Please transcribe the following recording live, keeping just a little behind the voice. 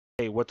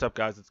Hey, what's up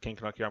guys? It's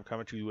KingCanuck here. I'm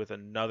coming to you with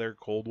another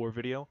Cold War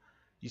video.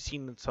 You've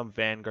seen some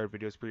Vanguard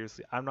videos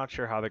previously. I'm not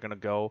sure how they're going to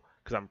go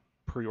because I'm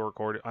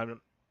pre-recorded.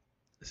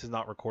 This is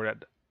not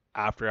recorded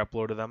after I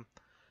uploaded them.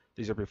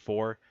 These are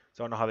before,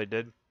 so I don't know how they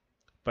did.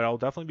 But I'll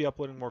definitely be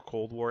uploading more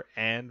Cold War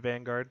and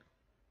Vanguard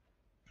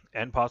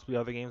and possibly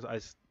other games.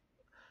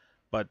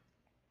 But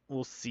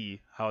we'll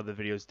see how the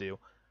videos do.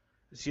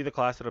 See, the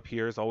class setup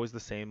here is always the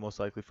same, most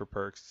likely for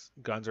perks.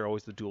 Guns are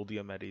always the dual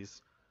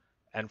Diomedes.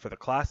 And for the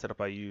class setup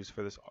I use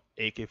for this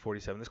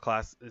AK47, this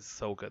class is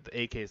so good.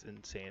 The AK is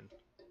insane.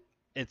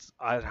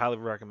 I'd highly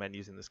recommend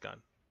using this gun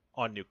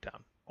on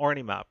Nuketown or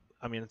any map.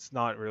 I mean, it's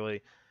not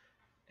really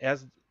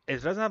it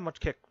doesn't have much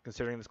kick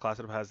considering this class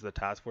setup has the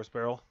task force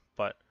barrel,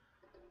 but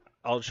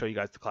I'll show you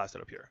guys the class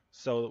setup here.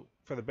 So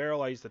for the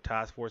barrel, I use the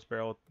task force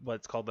barrel, but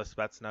it's called the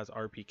Spetsnaz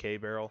RPK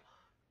barrel,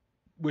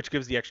 which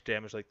gives the extra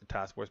damage like the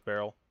task force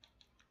barrel.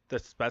 The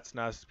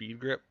Spetsnaz speed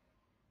grip,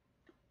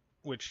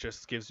 which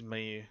just gives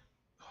me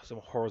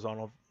some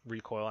horizontal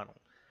recoil.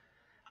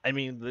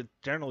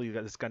 Generally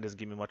this gun doesn't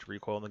give me much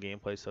recoil in the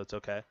gameplay, so it's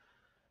okay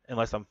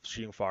unless I'm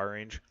shooting far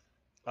range.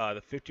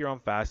 The 50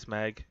 round fast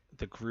mag,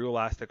 the GRU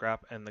elastic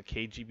wrap, and the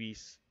KGB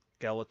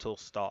skeletal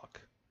stock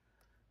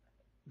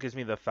gives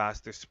me the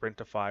faster sprint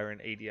to fire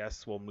and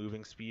ADS while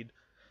moving speed,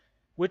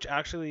 which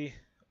actually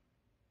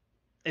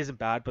isn't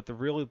bad. But the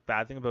really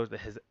bad thing about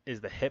it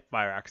is the hip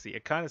fire accuracy.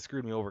 It kind of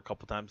screwed me over a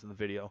couple times in the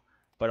video,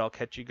 but I'll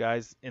catch you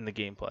guys in the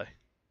gameplay.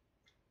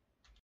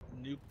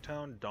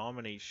 Nuketown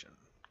domination.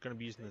 Gonna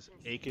be using this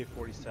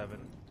AK-47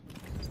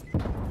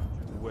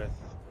 with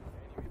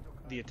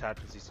the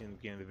attachments you see in the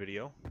beginning of the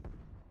video.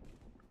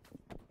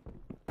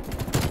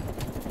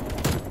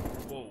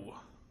 Whoa.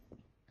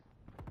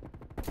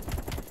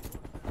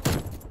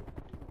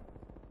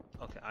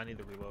 Okay, I need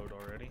to reload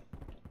already.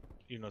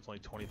 Even though it's only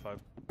 25.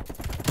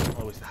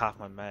 Oh, it's half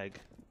my mag.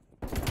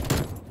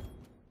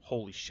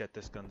 Holy shit,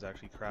 this gun's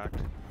actually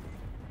cracked.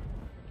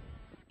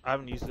 I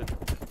haven't used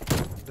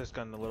this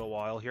gun in a little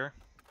while here,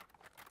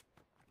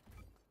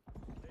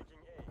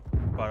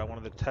 but I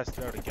wanted to test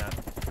it out again.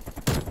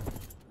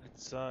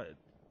 It's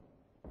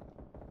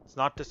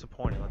not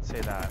disappointing, let's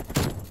say that.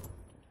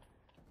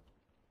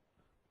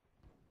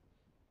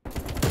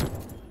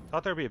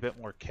 Thought there'd be a bit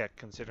more kick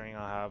considering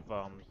I have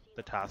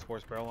the task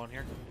force barrel on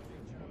here.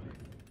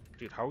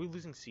 Dude, how are we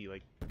losing C?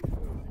 Like,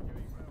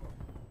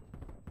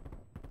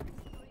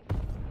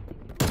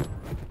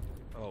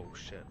 oh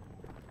shit.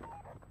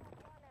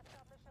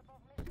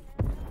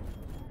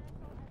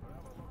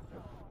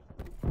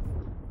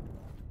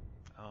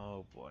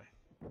 Oh boy.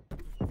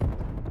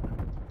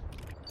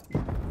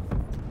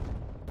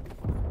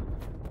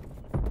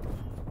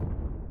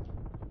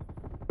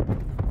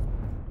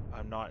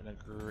 I'm not in a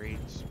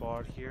great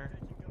spot here.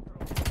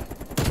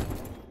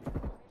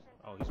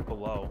 Oh, he's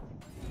below.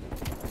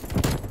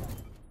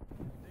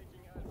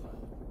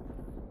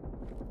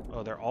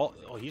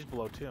 Oh, he's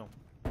below too.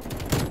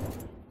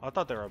 I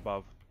thought they were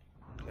above.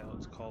 Okay,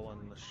 let's call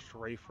in the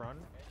strafe run.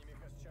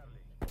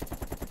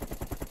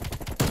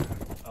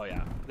 Oh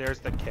yeah, there's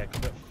the kick.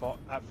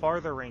 At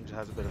farther range it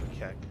has a bit of a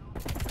kick.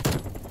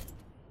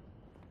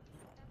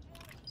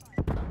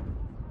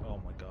 Oh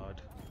my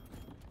god.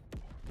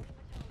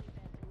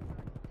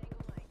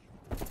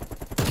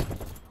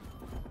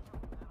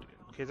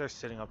 Dude, kids are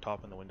sitting up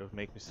top in the windows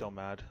make me so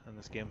mad in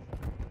this game.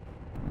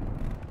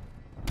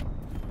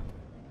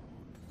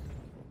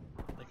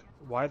 Like,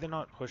 why are they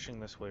not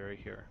pushing this way right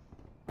here?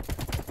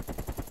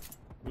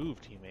 Move,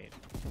 teammate.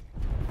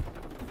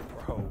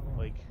 Bro,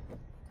 like...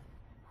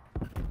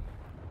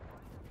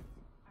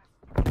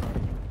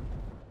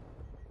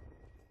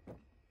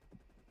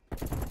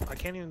 I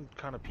can't even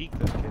kind of peek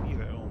this kid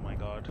either. Oh my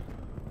god.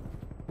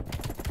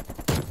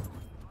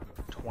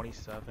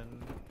 27.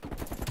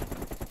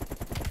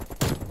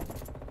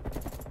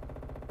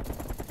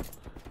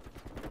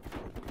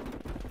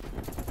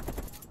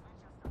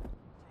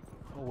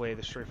 Oh wait,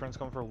 the strafe run's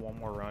coming for one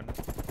more run.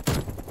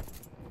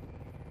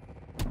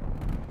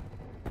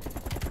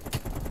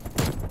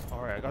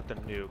 Alright, I got the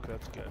nuke,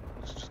 that's good.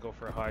 Let's just go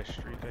for a high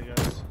streak, I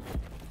guess.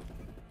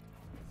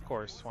 Of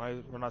course,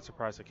 we're not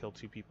surprised I killed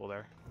 2 people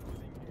there.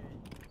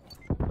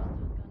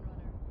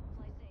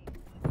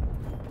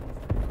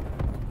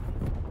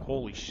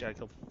 Holy shit, I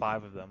killed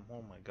 5 of them.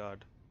 Oh my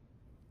god.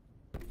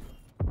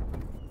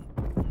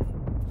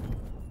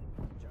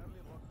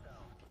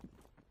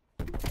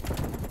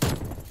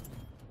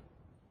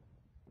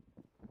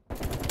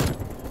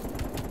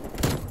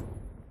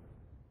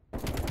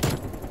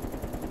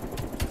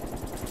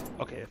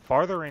 Okay,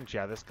 farther range,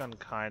 yeah, this gun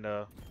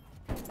kinda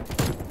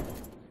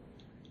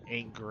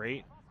ain't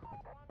great.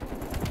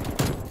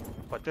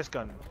 But this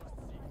gun,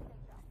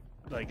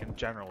 like in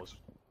general, is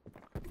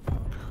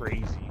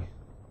crazy.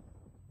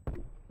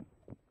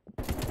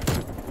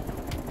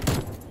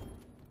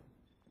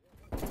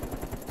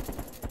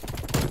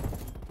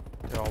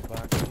 They're all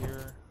back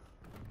here.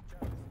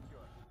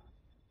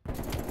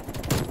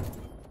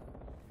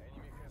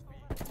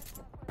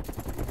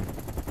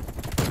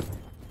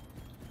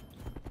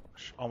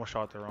 Almost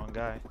shot the wrong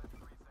guy.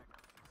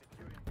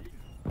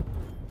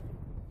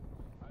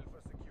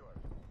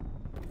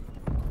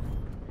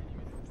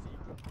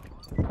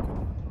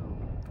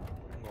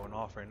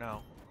 off right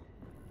now.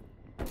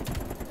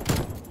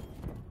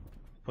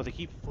 But they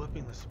keep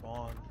flipping the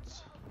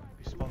spawns.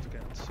 These spawns are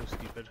getting so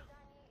stupid.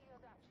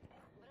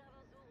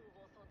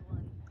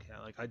 Okay,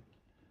 like I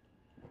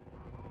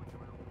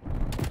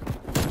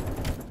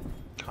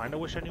kinda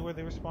wish I knew where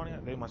they were spawning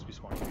at. They must be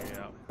spawning here,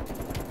 yeah.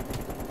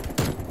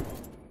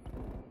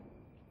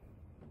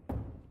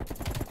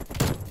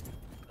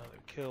 Another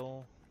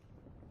kill.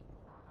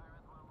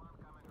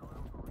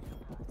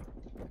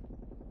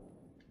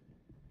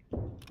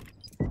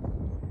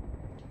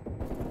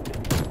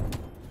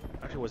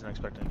 Actually wasn't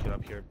expecting to get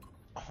up here.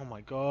 Oh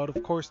my god,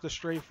 of course the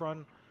strafe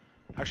run.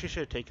 Actually should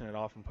have taken it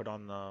off and put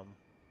on the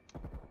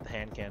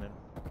hand cannon.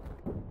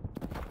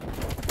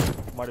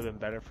 Might have been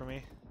better for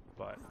me,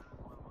 but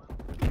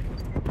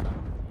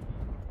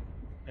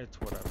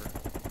it's whatever.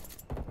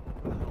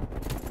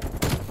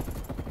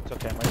 It's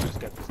okay, I might just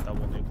get this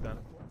double nuke then.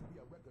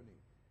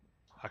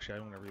 Actually,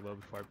 I'm gonna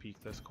reload before I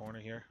peek this corner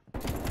here.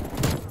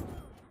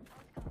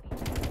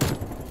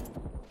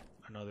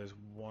 I know there's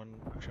one.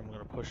 Actually, I'm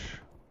gonna push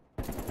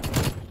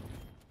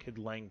kid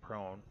laying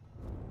prone.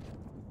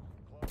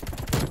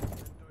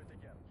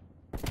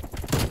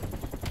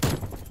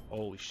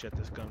 Holy shit,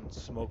 this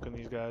gun's smoking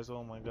these guys,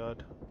 oh my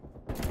god.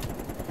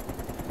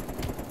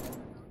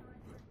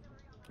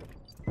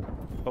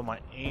 But my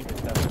aim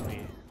is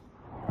definitely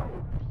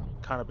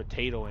kind of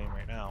potato aim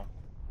right now.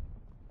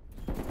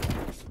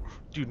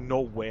 Dude,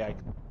 no way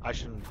I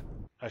should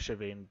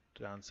have aimed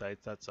down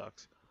sights, that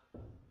sucks.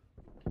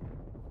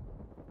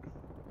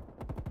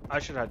 I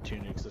should have had 2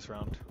 nukes this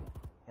round.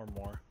 Or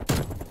more.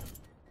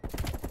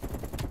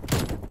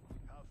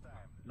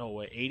 No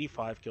way,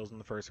 85 kills in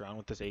the first round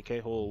with this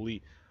AK,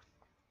 holy.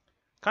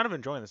 Kind of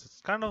enjoying this.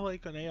 It's kind of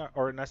like an AR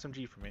or an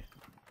SMG for me.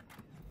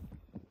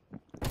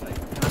 Like,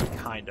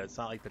 kinda. It's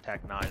not like the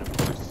Tech 9, of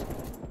course,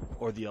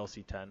 or the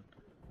LC10.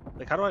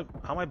 Like, how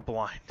am I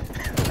blind?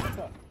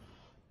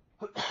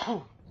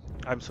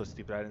 I'm so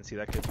stupid. I didn't see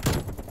that kid.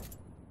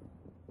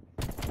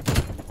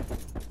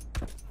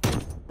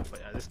 But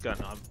yeah, this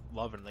gun, I'm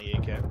loving the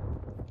AK.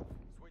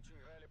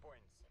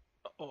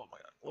 Oh my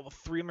god, level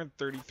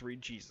 333.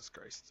 Jesus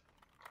Christ.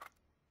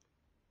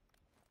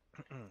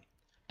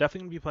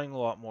 Definitely gonna be playing a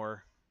lot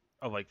more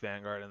of like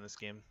Vanguard in this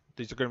game.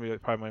 These are gonna be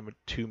like probably my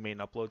 2 main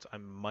uploads. I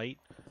might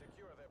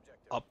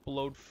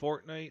upload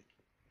Fortnite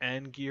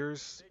and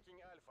Gears,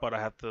 but I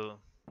have to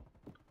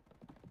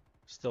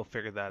still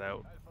figure that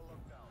out.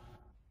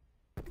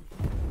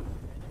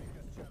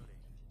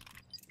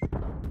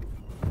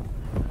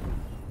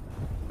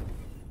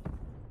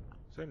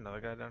 Is there another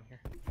guy down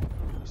here?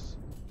 Yes.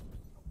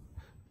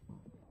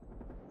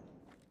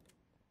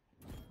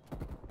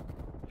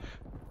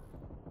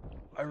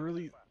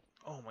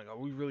 Oh my god,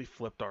 we really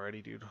flipped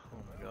already, dude.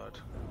 Oh my god.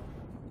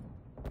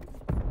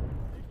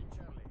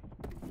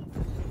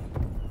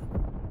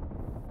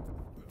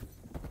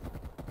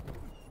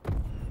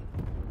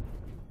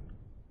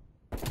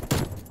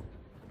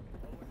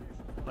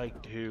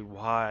 Like, dude,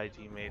 why,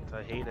 teammates?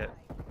 I hate it.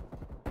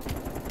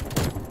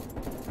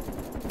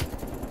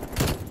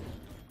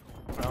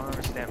 I don't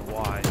understand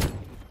why.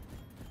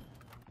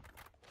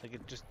 Like,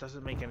 it just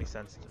doesn't make any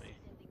sense to me.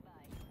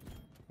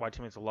 Why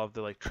teammates love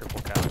the, like, triple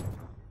cap.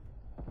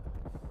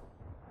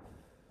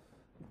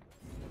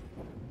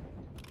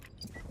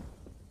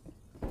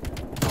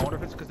 I wonder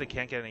if it's because they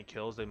can't get any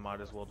kills, they might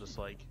as well just,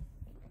 like,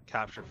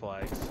 capture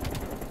flags.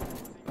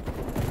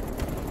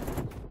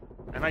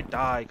 And I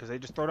die because they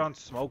just throw down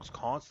smokes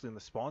constantly and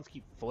the spawns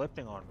keep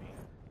flipping on me.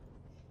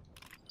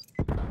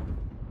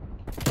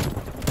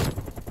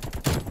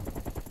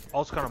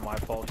 Also kind of my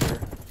fault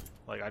here.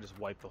 Like, I just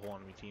wiped the whole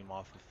enemy team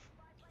off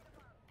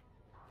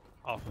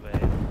of A.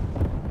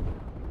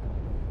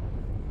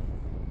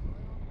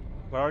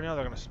 But I already know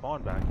they're going to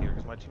spawn back here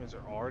because my teammates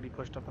are already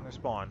pushed up on their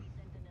spawn.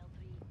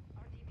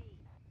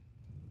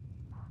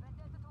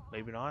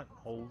 Maybe not.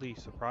 Holy,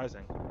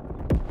 surprising.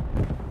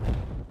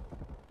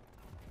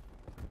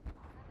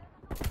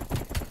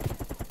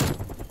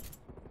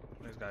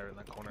 There's a guy in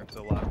that corner to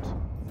the left.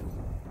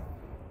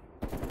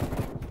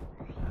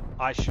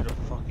 I should have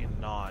fucking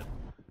not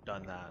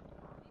done that.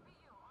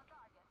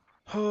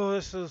 Oh,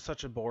 this is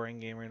such a boring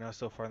game right now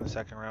so far in the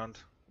second round.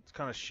 It's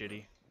kind of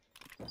shitty.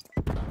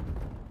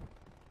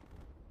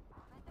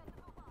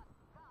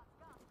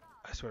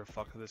 I swear to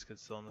fuck if this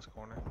kid's still in this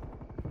corner.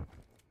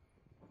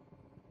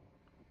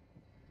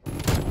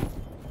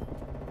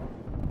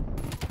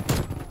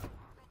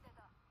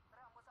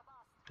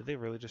 Did they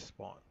really just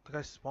spawn? The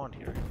guy spawned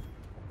here.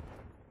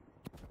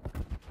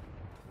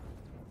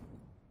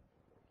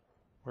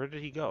 Where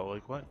did he go?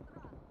 Like, what?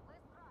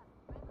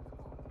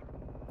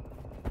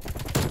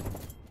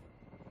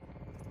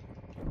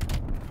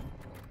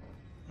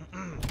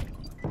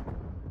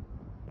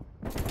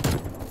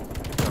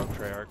 Good job,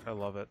 Treyarch. I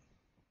love it.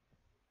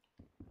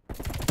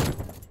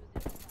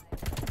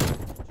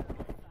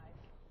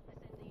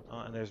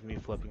 And there's me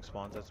flipping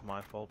spawns. That's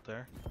my fault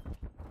there.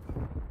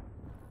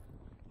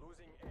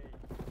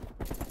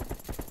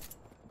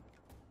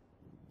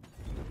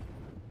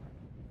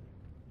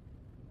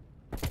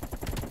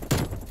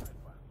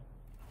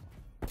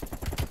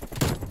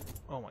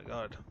 my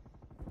god.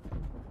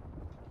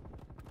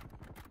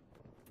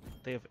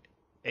 They have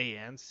A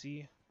and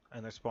C,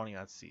 and they're spawning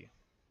at C.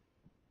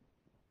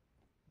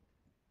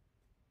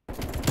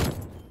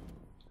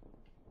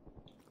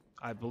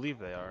 I believe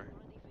they are.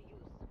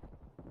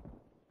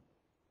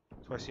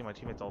 That's where I see my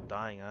teammates all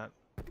dying at.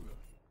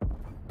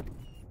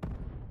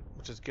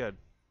 Which is good.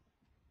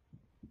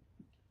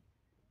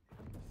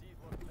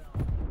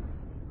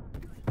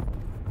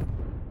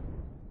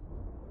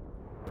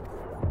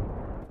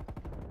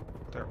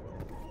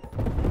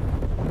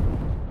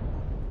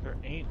 There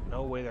ain't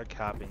no way they're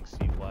capping C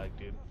flag,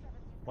 dude.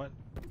 What?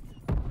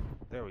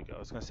 There we go. I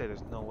was gonna say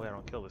there's no way I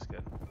don't kill this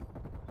kid.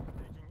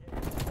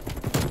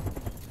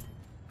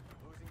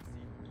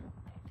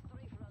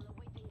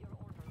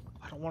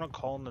 I don't want to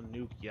call in the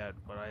nuke yet,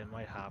 but I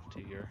might have to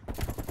here.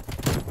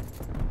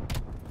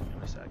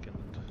 In a second.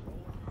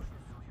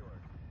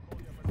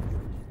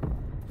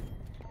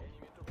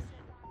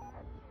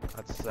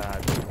 That's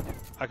sad.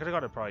 I could have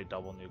got a probably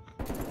double nuke.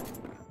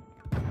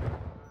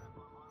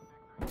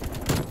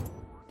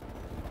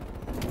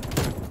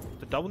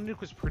 The double nuke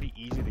was pretty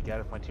easy to get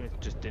if my teammates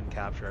just didn't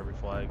capture every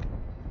flag.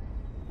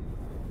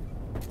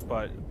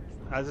 But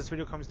as this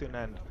video comes to an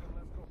end,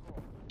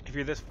 if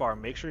you're this far,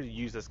 make sure to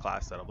use this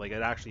class setup. Like,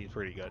 it actually is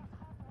pretty good.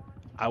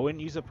 I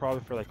wouldn't use it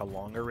probably for like a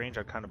longer range.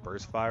 I'd kind of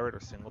burst fire it or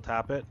single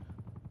tap it.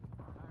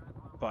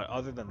 But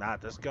other than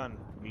that, this gun,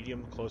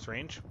 medium close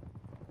range,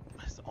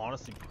 is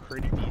honestly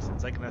pretty decent.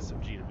 It's like an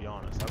SMG, to be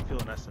honest. I'm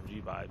feeling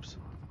SMG vibes.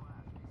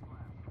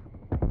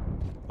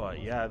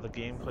 But yeah, the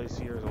gameplay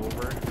here is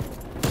over.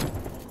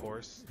 Of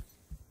course.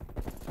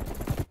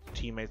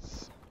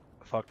 Teammates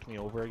fucked me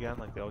over again,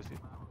 like they always do.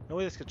 No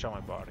way this could show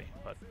my body,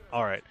 but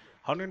alright.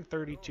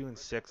 132 and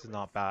 6 is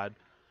not bad.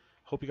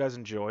 Hope you guys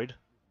enjoyed.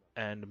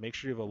 And make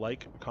sure you have a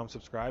like, comment,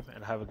 subscribe,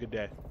 and have a good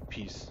day.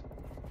 Peace.